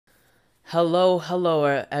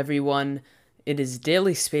Hello everyone. It is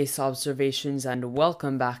Daily Space Observations and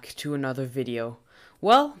welcome back to another video.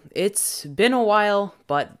 Well, it's been a while,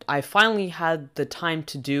 but I finally had the time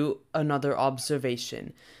to do another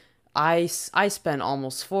observation. I spent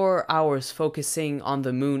almost 4 hours focusing on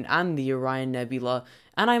the moon and the Orion Nebula,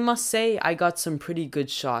 and I must say I got some pretty good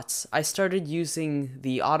shots. I started using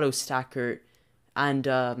the auto stacker and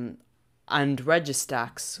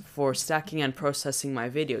Registax for stacking and processing my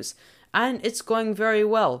videos, and it's going very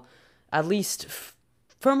well. At least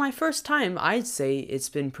for my first time, I'd say it's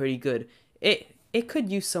been pretty good. It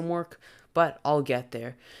could use some work, but I'll get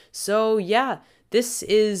there. So yeah,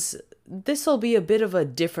 this'll be a bit of a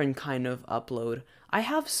different kind of upload. I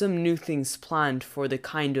have some new things planned for the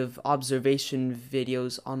kind of observation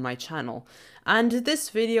videos on my channel, and this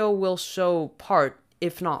video will show part,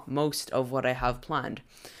 if not most, of what I have planned.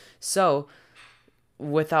 So,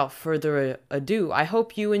 without further ado, I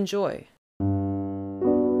hope you enjoy.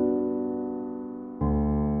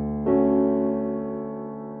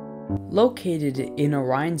 Located in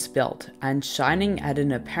Orion's belt and shining at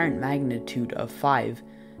an apparent magnitude of 5,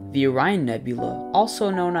 the Orion Nebula, also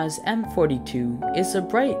known as M42, is a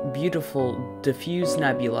bright, beautiful, diffuse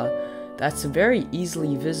nebula that's very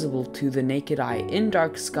easily visible to the naked eye in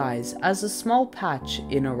dark skies as a small patch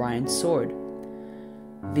in Orion's sword.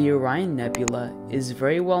 The Orion Nebula is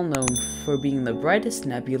very well known for being the brightest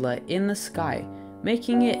nebula in the sky,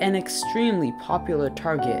 making it an extremely popular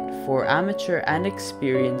target for amateur and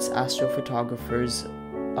experienced astrophotographers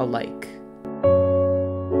alike.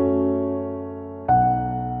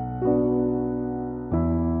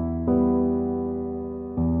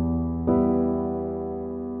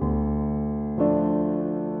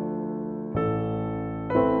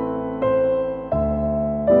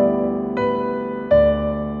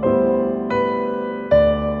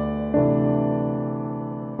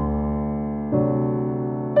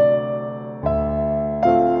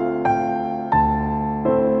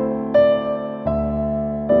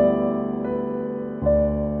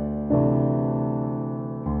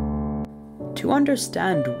 To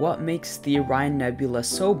understand what makes the Orion Nebula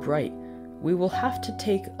so bright, we will have to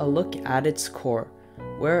take a look at its core,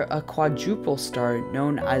 where a quadruple star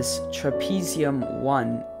known as Trapezium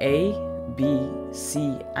 1 A, B,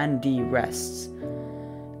 C, and D rests.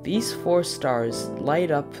 These 4 stars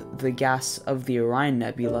light up the gas of the Orion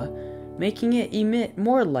Nebula, making it emit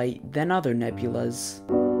more light than other nebulas.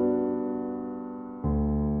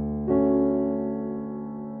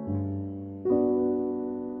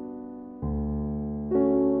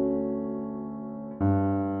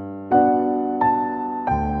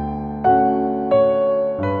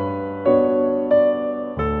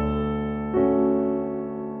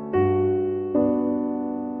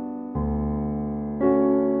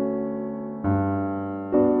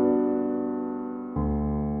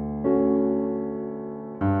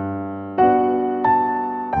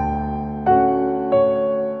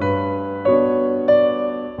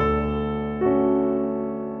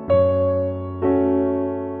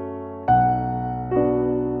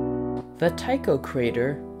 The Tycho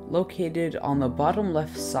crater, located on the bottom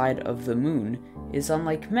left side of the moon, is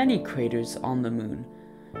unlike many craters on the moon.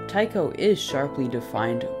 Tycho is sharply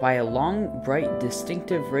defined by a long, bright,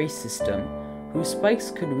 distinctive ray system, whose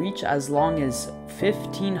spikes could reach as long as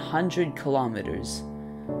 1,500 kilometers.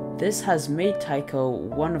 This has made Tycho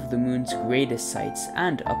one of the moon's greatest sights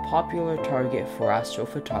and a popular target for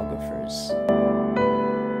astrophotographers.